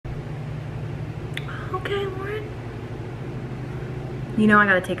okay, Lauren? You know I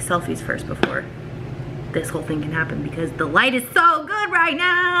gotta take selfies first before this whole thing can happen because the light is so good right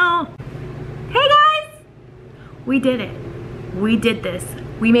now. Hey guys, we did it. We did this.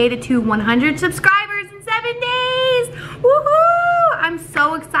 We made it to 100 subscribers in 7 days. Woohoo! I'm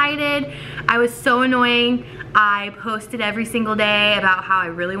so excited. I was so annoying. I posted every single day about how I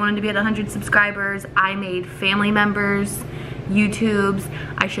really wanted to be at 100 subscribers. I made family members YouTubes.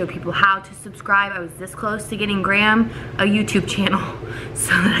 I showed people how to subscribe. I was this close to getting Graham a YouTube channel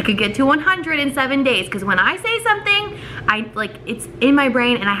so that I could get to 100 in 7 days. Because when I say something, it's in my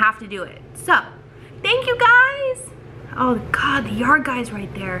brain and I have to do it. So, thank you guys. Oh God, the yard guy's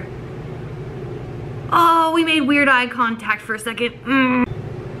right there. Oh, we made weird eye contact for a second.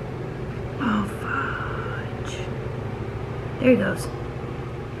 Oh, fudge. There he goes.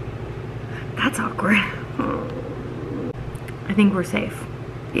 That's awkward. I think we're safe.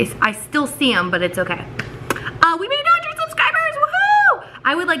 Yes, I still see him, but it's okay. We made 100 subscribers, woohoo!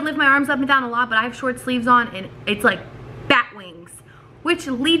 I would like lift my arms up and down a lot, but I have short sleeves on and it's like bat wings, which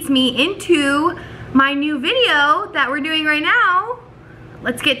leads me into my new video that we're doing right now.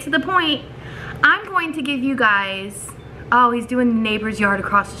 Let's get to the point. I'm going to give you guys, oh, he's doing the neighbor's yard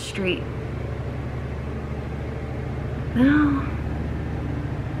across the street. No.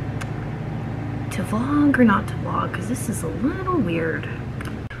 To vlog or not to vlog, because this is a little weird.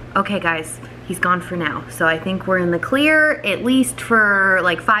 Okay guys, he's gone for now. So I think we're in the clear, at least for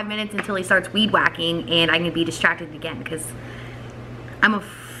like 5 minutes until he starts weed whacking and I can be distracted again because I'm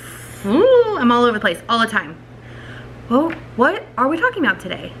all over the place all the time. Oh, what are we talking about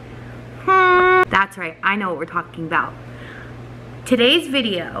today? That's right, I know what we're talking about. Today's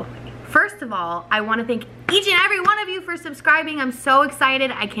video, first of all, I want to thank each and every one of you for subscribing. I'm so excited.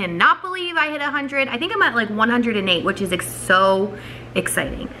 I cannot believe I hit 100. I think I'm at like 108, which is so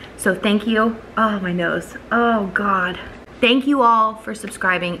exciting. So thank you. Oh, my nose. Oh, God. Thank you all for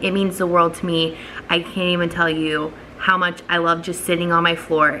subscribing. It means the world to me. I can't even tell you how much I love just sitting on my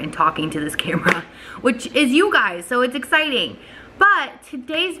floor and talking to this camera, which is you guys, so it's exciting. But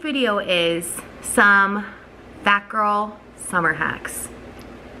today's video is some fat girl summer hacks.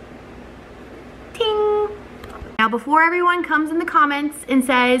 Ting! Now before everyone comes in the comments and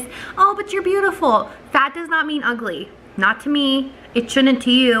says, oh, but you're beautiful, fat does not mean ugly. Not to me, it shouldn't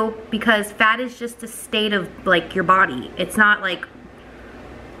to you, because fat is just a state of like your body. It's not like,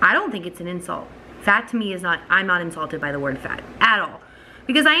 I don't think it's an insult. Fat to me is not, I'm not insulted by the word fat at all.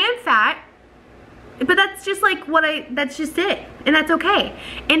 Because I am fat, but that's just like that's just it. And that's okay.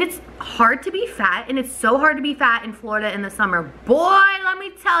 And it's hard to be fat, and it's so hard to be fat in Florida in the summer. Boy, let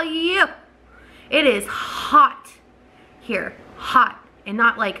me tell you. It is hot here, hot, and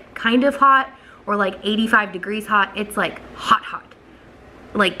not like kind of hot or like 85 degrees hot. It's like hot, hot,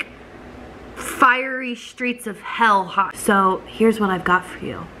 like fiery streets of hell hot. So here's what I've got for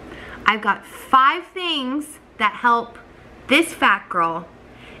you. I've got 5 things that help this fat girl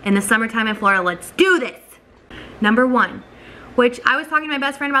in the summertime in Florida. Let's do this. Number 1. Which I was talking to my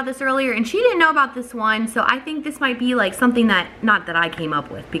best friend about this earlier and she didn't know about this one, so I think this might be like something that, not that I came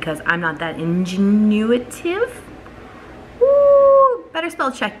up with because I'm not that ingenuitive. Ooh, better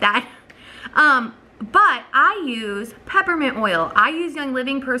spell check that. But I use peppermint oil. I use Young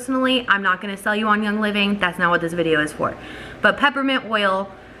Living personally. I'm not gonna sell you on Young Living. That's not what this video is for. But peppermint oil,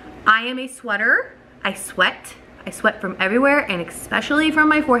 I am a sweater. I sweat from everywhere and especially from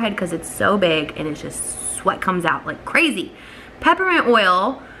my forehead because it's so big and it's just sweat comes out like crazy. Peppermint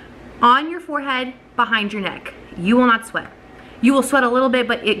oil on your forehead, behind your neck. You will not sweat. You will sweat a little bit,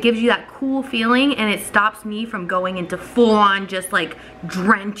 but it gives you that cool feeling and it stops me from going into full-on just like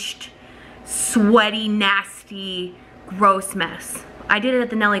drenched, sweaty, nasty, gross mess. I did it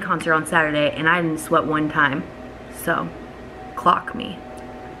at the Nelly concert on Saturday and I didn't sweat one time. So, clock me.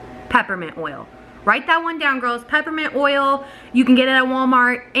 Peppermint oil. Write that one down, girls. Peppermint oil. You can get it at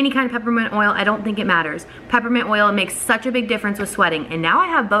Walmart. Any kind of peppermint oil. I don't think it matters. Peppermint oil, it makes such a big difference with sweating. And now I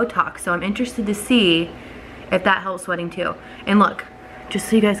have Botox, so I'm interested to see if that helps sweating too. And look, just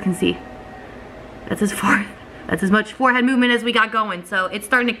so you guys can see, that's as much forehead movement as we got going. So it's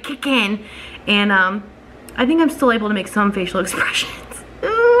starting to kick in. And I think I'm still able to make some facial expressions.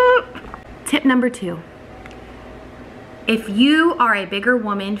 Tip number 2. If you are a bigger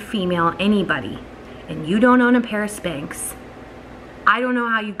woman, female, anybody, and you don't own a pair of Spanx, I don't know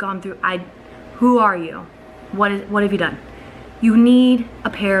how you've gone through, who are you? What have you done? You need a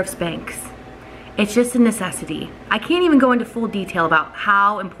pair of Spanx. It's just a necessity. I can't even go into full detail about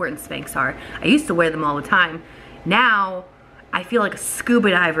how important Spanx are. I used to wear them all the time. Now, I feel like a scuba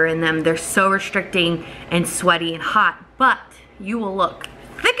diver in them. They're so restricting and sweaty and hot, but you will look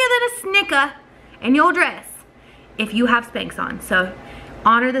thicker than a Snicker and you'll dress if you have Spanx on. So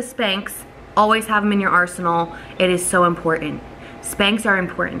honor the Spanx. Always have them in your arsenal. It is so important. Spanx are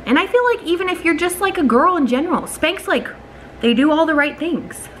important. And I feel like even if you're just like a girl in general, Spanx, like, they do all the right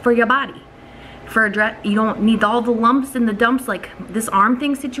things for your body. For a dress, you don't need all the lumps and the dumps like this arm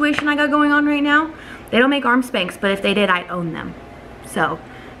thing situation I got going on right now. They don't make arm Spanx, but if they did, I'd own them. So,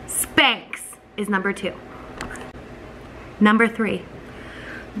 Spanx is number 2. Number 3.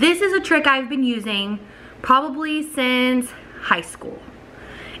 This is a trick I've been using probably since high school.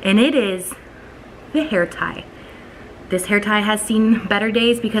 And it is the hair tie. This hair tie has seen better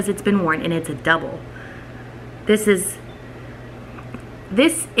days because it's been worn, and it's a double. This is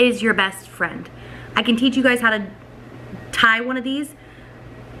your best friend. I can teach you guys how to tie one of these,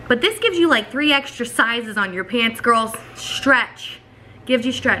 but this gives you like 3 extra sizes on your pants, girls. Stretch. Gives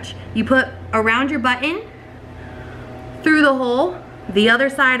you stretch. You put around your button, through the hole, the other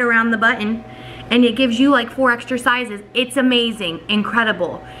side around the button, and it gives you like 4 extra sizes. It's amazing.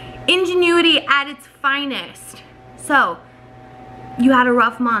 Incredible. Ingenuity at its finest. So, you had a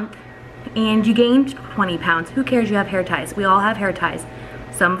rough month and you gained 20 pounds. Who cares? You have hair ties. We all have hair ties.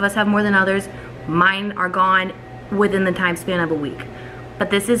 Some of us have more than others. Mine are gone within the time span of a week.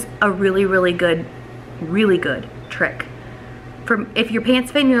 But this is a really, really good trick. If your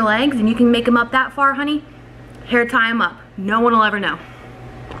pants fit in your legs and you can make them up that far, honey, hair tie them up. No one will ever know.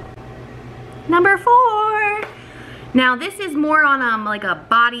 Number 4. Now this is more on like a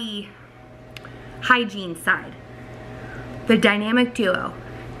body hygiene side. The Dynamic Duo.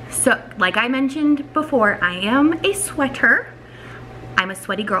 So, like I mentioned before, I am a sweater. I'm a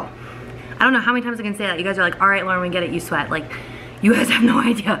sweaty girl. I don't know how many times I can say that. You guys are like, all right, Lauren, we get it, you sweat. Like, you guys have no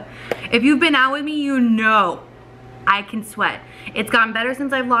idea. If you've been out with me, you know I can sweat. It's gotten better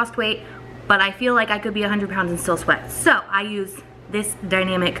since I've lost weight, but I feel like I could be 100 pounds and still sweat. So, I use this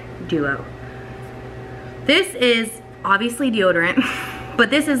Dynamic Duo. This is obviously deodorant,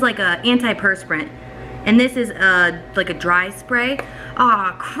 but this is like a antiperspirant. And this is like a dry spray.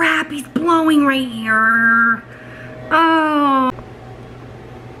 Aw, crap, he's blowing right here. Oh.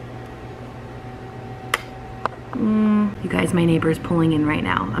 You guys, my neighbor's pulling in right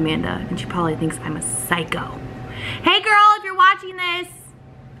now, Amanda, and she probably thinks I'm a psycho. Hey girl, if you're watching this,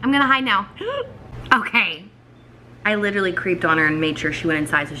 I'm gonna hide now. Okay. I literally creeped on her and made sure she went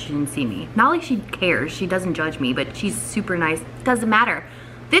inside so she didn't see me. Not like she cares, she doesn't judge me, but she's super nice. It doesn't matter.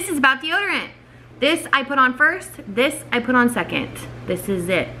 This is about deodorant. This I put on first, this I put on second. This is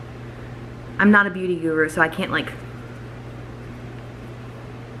it. I'm not a beauty guru, so I can't like...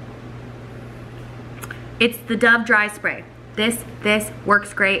 It's the Dove Dry Spray. This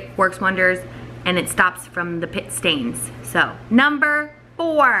works great, works wonders, and it stops from the pit stains. So, number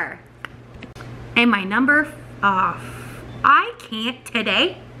 4. And my number... I can't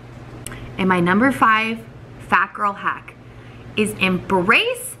today. And my number 5 fat girl hack is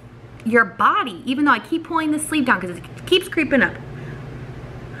embrace your body, even though I keep pulling the sleeve down because it keeps creeping up.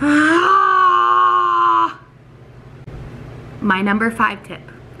 My number 5 tip.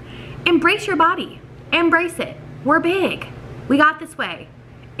 Embrace your body. Embrace it. We're big. We got this way.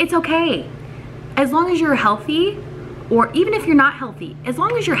 It's okay. As long as you're healthy, or even if you're not healthy, as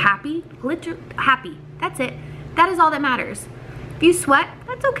long as you're happy, happy. That's it. That is all that matters. If you sweat,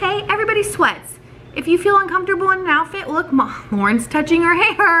 that's okay. Everybody sweats. If you feel uncomfortable in an outfit, look, Lauren's touching her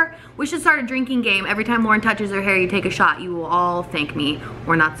hair. We should start a drinking game. Every time Lauren touches her hair, you take a shot. You will all thank me,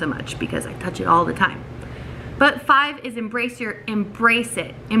 or not so much, because I touch it all the time. But 5 is embrace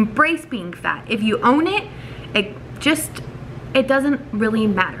it. Embrace being fat. If you own it, it doesn't really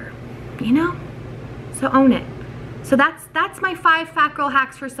matter, you know? So own it. So that's my 5 fat girl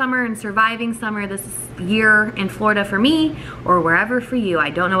hacks for summer and surviving summer this year in Florida for me, or wherever for you. I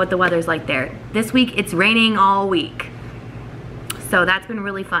don't know what the weather's like there. This week it's raining all week. So that's been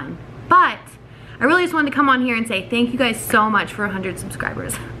really fun. But I really just wanted to come on here and say thank you guys so much for 100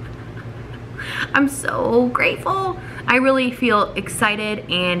 subscribers. I'm so grateful. I really feel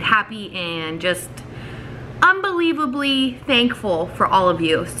excited and happy and just unbelievably thankful for all of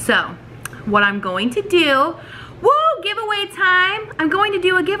you. So what I'm going to do, woo, giveaway time. I'm going to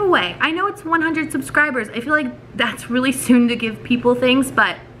do a giveaway. I know it's 100 subscribers. I feel like that's really soon to give people things,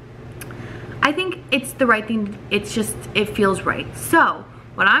 but I think it's the right thing. It's just, it feels right. So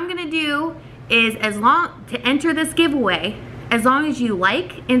what I'm gonna do is to enter this giveaway, as long as you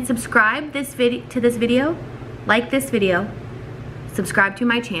like and subscribe to this video, like this video, subscribe to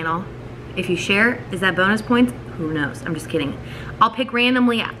my channel. If you share, is that bonus points? Who knows? I'm just kidding. I'll pick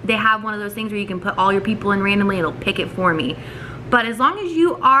randomly. They have one of those things where you can put all your people in randomly and it'll pick it for me. But as long as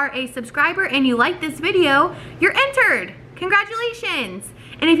you are a subscriber and you like this video, you're entered. Congratulations.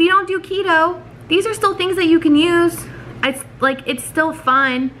 And if you don't do keto, these are still things that you can use. It's like, it's still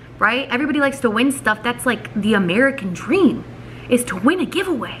fun, right? Everybody likes to win stuff. That's like the American dream, is to win a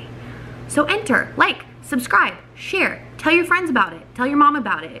giveaway. So enter, like, subscribe, share, tell your friends about it, tell your mom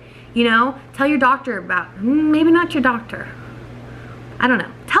about it, you know, tell your doctor about, maybe not your doctor. I don't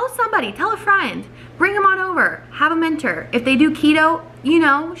know. Tell somebody, tell a friend, bring them on over, have a mentor. If they do keto, you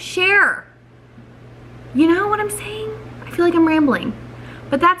know, share. You know what I'm saying? I feel like I'm rambling,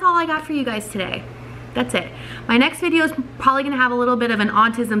 but that's all I got for you guys today. That's it. My next video is probably gonna have a little bit of an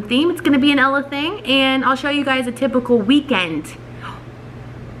autism theme. It's gonna be an Ella thing, and I'll show you guys a typical weekend.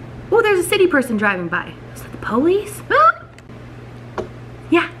 Oh, there's a city person driving by. Is that the police? Ah!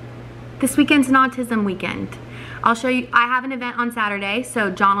 Yeah, this weekend's an autism weekend. I'll show you, I have an event on Saturday, so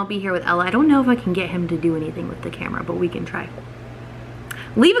John will be here with Ella. I don't know if I can get him to do anything with the camera, but we can try.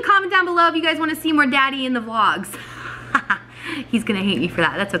 Leave a comment down below if you guys want to see more Daddy in the vlogs. He's gonna hate me for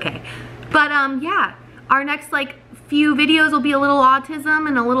that, that's okay. But yeah, our next like few videos will be a little autism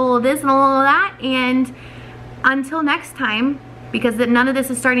and a little of this and a little of that. And until next time, because none of this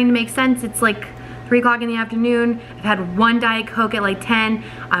is starting to make sense, it's like 3 o'clock in the afternoon. I've had 1 Diet Coke at like 10.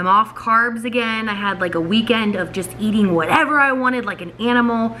 I'm off carbs again. I had like a weekend of just eating whatever I wanted like an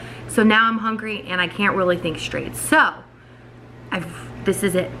animal. So now I'm hungry and I can't really think straight. So this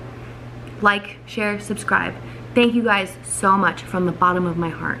is it. Like, share, subscribe. Thank you guys so much from the bottom of my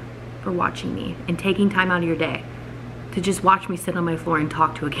heart for watching me and taking time out of your day to just watch me sit on my floor and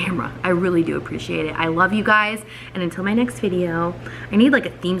talk to a camera. I really do appreciate it. I love you guys, and until my next video, I need like a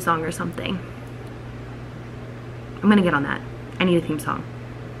theme song or something. I'm gonna get on that. I need a theme song.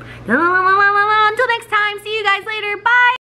 Until next time, see you guys later, bye!